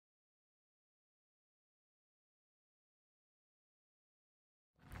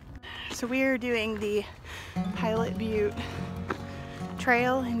So we are doing the Pilot Butte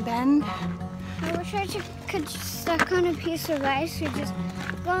Trail in Bend. I wish I could stuck on a piece of ice or just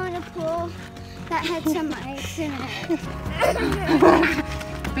go in a pool that had some ice in it.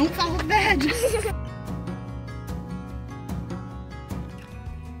 Don't fall off the edge.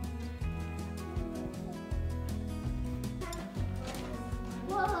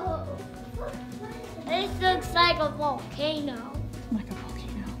 Whoa! This looks like a volcano. Like a volcano.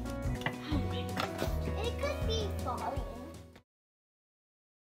 It could be falling.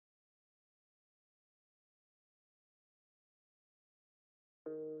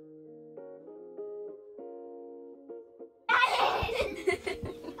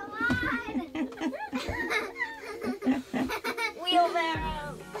 Come on! Wheelbarrow!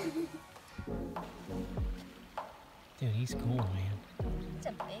 Dude, he's cool, man.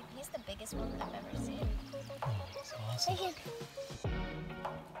 He's the biggest one that I've ever seen. Oh, he's awesome.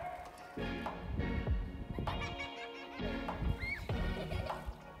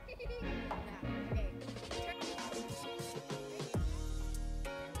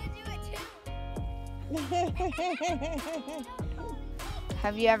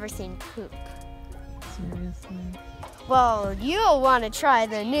 Have you ever seen poop? Seriously? Well, you'll want to try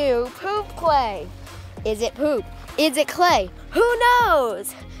the new poop clay. Is it poop? Is it clay? Who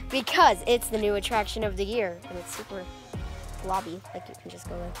knows? Because it's the new attraction of the year, and it's super blobby. Like you can just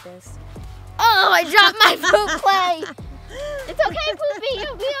go like this. Oh, I dropped my poop clay. It's okay, Poopy.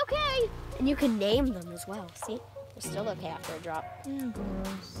 You'll be okay. And you can name them as well. See? They're still okay after a drop. Yeah,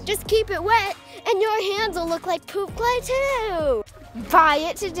 gross. Just keep it wet, and your hands will look like poop clay too. Buy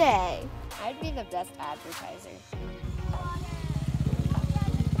it today. I'd be the best advertiser.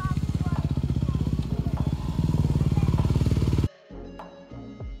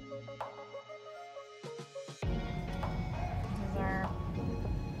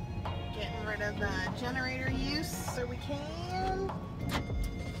 Getting rid of the generator use so we can.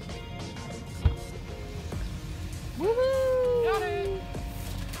 Woohoo! Got it!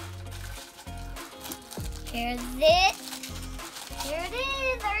 Here's it. Here it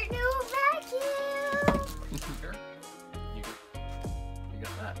is, our new vacuum. Sure. You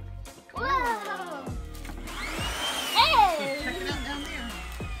got that. Whoa! Hey! Check it out down there.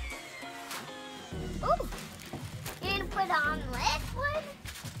 Ooh! You gonna put on liquid?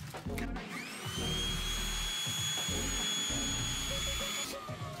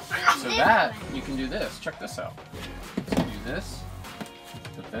 So that, you can do this. Check this out. So do this.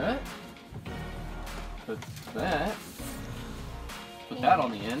 Put that. Put that. Put that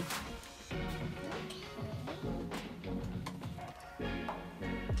on the end.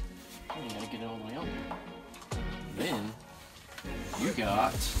 You gotta get it all the way up. Then, you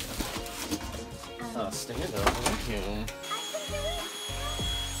got a stand-up vacuum.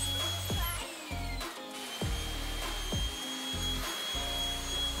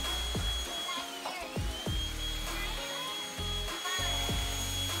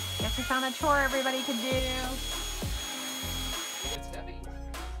 Guess we found a chore everybody could do. It's heavy.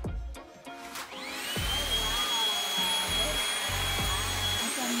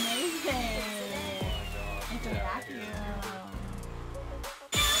 It's amazing. It's a vacuum.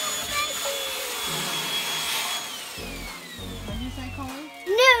 What did you say, Colleen?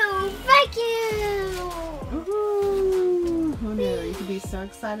 New vacuum! Woohoo! Who knew? You could be so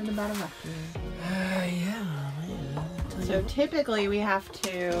excited about a vacuum. Yeah, man. So typically we have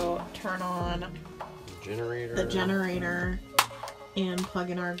to turn on Generator. the generator and plug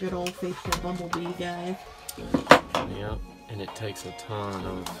in our good old faithful Bumblebee guy. Yeah, and it takes a ton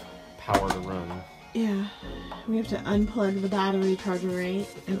of power to run. Yeah, we have to unplug the battery charger rate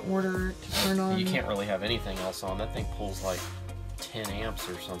in order to turn on. You can't really have anything else on. That thing pulls like 10 amps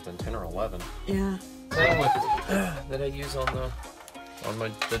or something, 10 or 11. Yeah. Thing with that I use on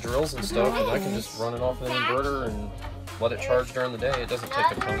the drills and stuff, and I can just run it off an inverter and let it charge during the day. It doesn't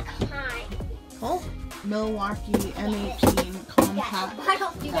take a ton. Cool. Milwaukee M18 compact.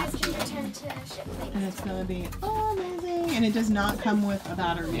 You guys can pretend to ship me. And it's gonna be amazing. And it does not come with a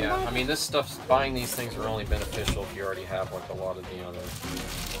battery. Yeah, I mean, this stuff's, buying these things are only beneficial if you already have like a lot of the other,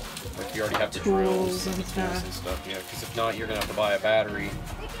 like you already have the drills and the tools and stuff. Yeah, because if not, you're gonna have to buy a battery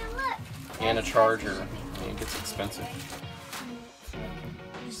and a charger. I mean, it gets expensive.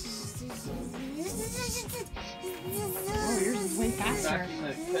 Oh, yours is way faster. Backing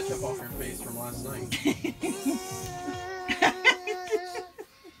the ketchup off your face from last night.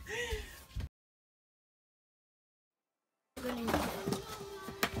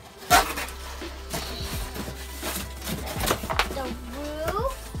 The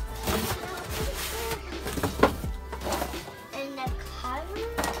roof and the cover.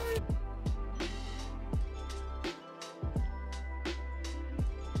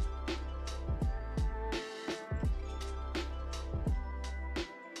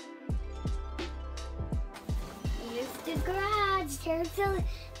 the garage. There's a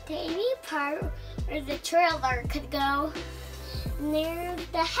tiny part where the trailer could go. And there's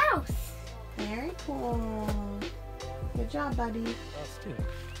the house. Very cool. Good job, buddy. Us too.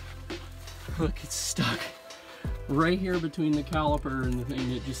 Look, it's stuck right here between the caliper and the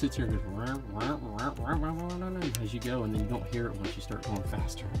thing. It just sits here and goes as you go, and then you don't hear it once you start going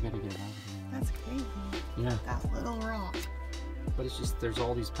faster. I gotta get it out of here. That's crazy. Yeah. That little rock. But it's just, there's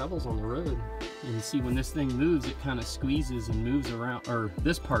all these pebbles on the road. And see, when this thing moves, it kind of squeezes and moves around, or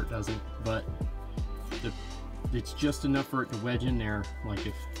this part doesn't, but it's just enough for it to wedge in there. Like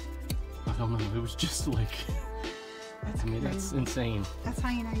if, I don't know, it was just like, That's I mean, crazy. that's insane. That's how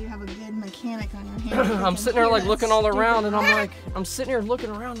you know you have a good mechanic on your hands. I'm sitting there like looking all around, and I'm sitting here looking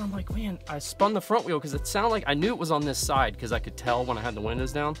around, and I'm like, man, I spun the front wheel because it sounded like, I knew it was on this side because I could tell when I had the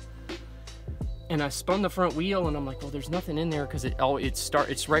windows down. And I spun the front wheel, and I'm like, well, there's nothing in there because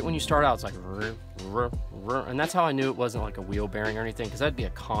it's right when you start out, it's like, and that's how I knew it wasn't like a wheel bearing or anything, because that'd be a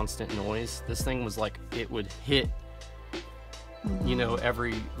constant noise. This thing was like, it would hit, you know,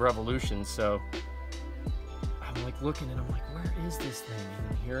 every revolution. So I'm like looking, and I'm like, where is this thing?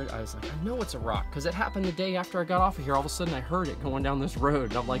 And here I was like, I know it's a rock, because it happened the day after I got off of here. All of a sudden I heard it going down this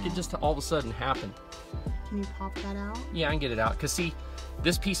road, and I'm like, it just all of a sudden happened. Can you pop that out? Yeah, I can get it out, because see,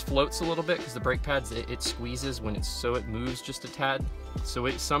 this piece floats a little bit because the brake pads, it squeezes when so it moves just a tad. So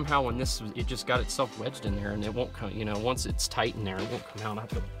it somehow, when it just got itself wedged in there, and it won't come, you know, once it's tight in there, it won't come out. I have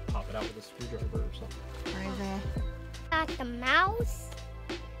to pop it out with a screwdriver or something. Right there. At the mouse.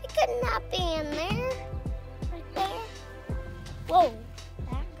 It could not be in there. Right there. Whoa.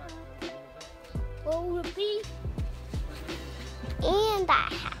 Back up. What would it be? And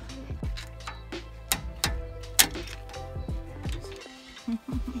that happened.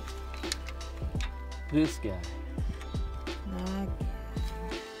 This guy. That guy.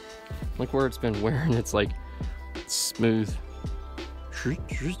 Look where it's been wearing. It's like smooth.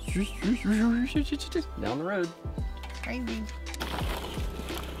 Down the road. Crazy.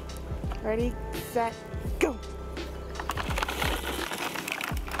 Ready, set, go.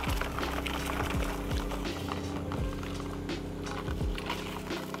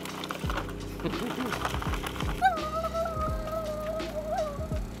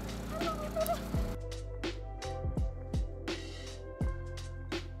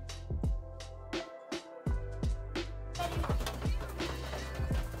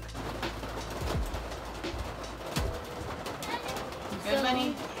 Good,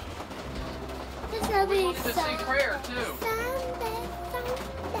 buddy? This will be To say prayer too. Someday.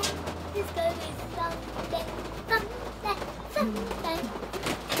 It's gonna be someday.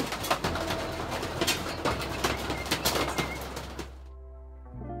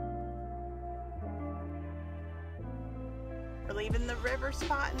 We're leaving the river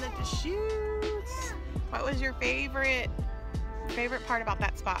spot in the Deschutes. What was your favorite part about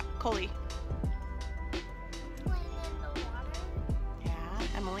that spot, Coley? Playing in the water. Yeah,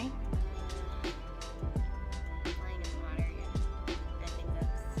 Emily. Playing in the water, yeah. I think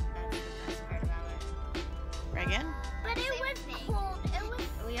that's the best part about it. Reagan? But it was cold.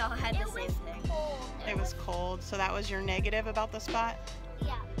 We all had the same thing. Cold. It was cold, so that was your negative about the spot?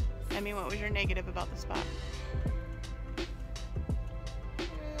 Yeah. I mean, what was your negative about the spot?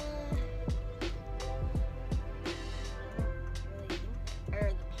 Or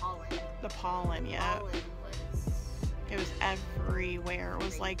the pollen. The pollen, yeah. Pollen was It was everywhere. It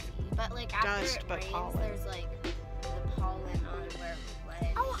was like, but like after dust, it but rains, pollen. there's like the pollen on where we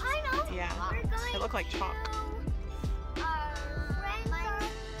play. Oh, I know. yeah. We're going It looked like chalk.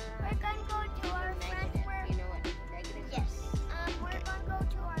 We're going to go to our friends where. You know what negative is? Yes. We're going to go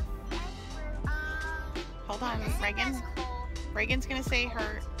to our friends where. Hold on, This Reagan. is cold. Reagan's gonna say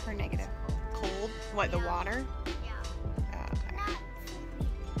her negative. Cold? What, the Yeah. water? Yeah. Oh, okay. Not.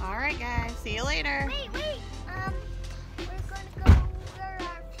 All right, guys. See you later. Wait. We're going to go where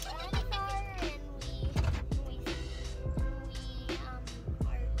our friends are, and we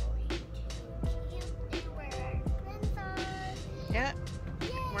are going to camp there where our friends are. Yep.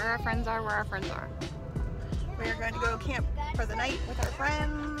 Where our friends are, where our friends are. We are going to go camp for the night with our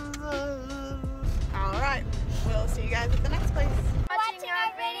friends. All right. We'll see you guys at the next place.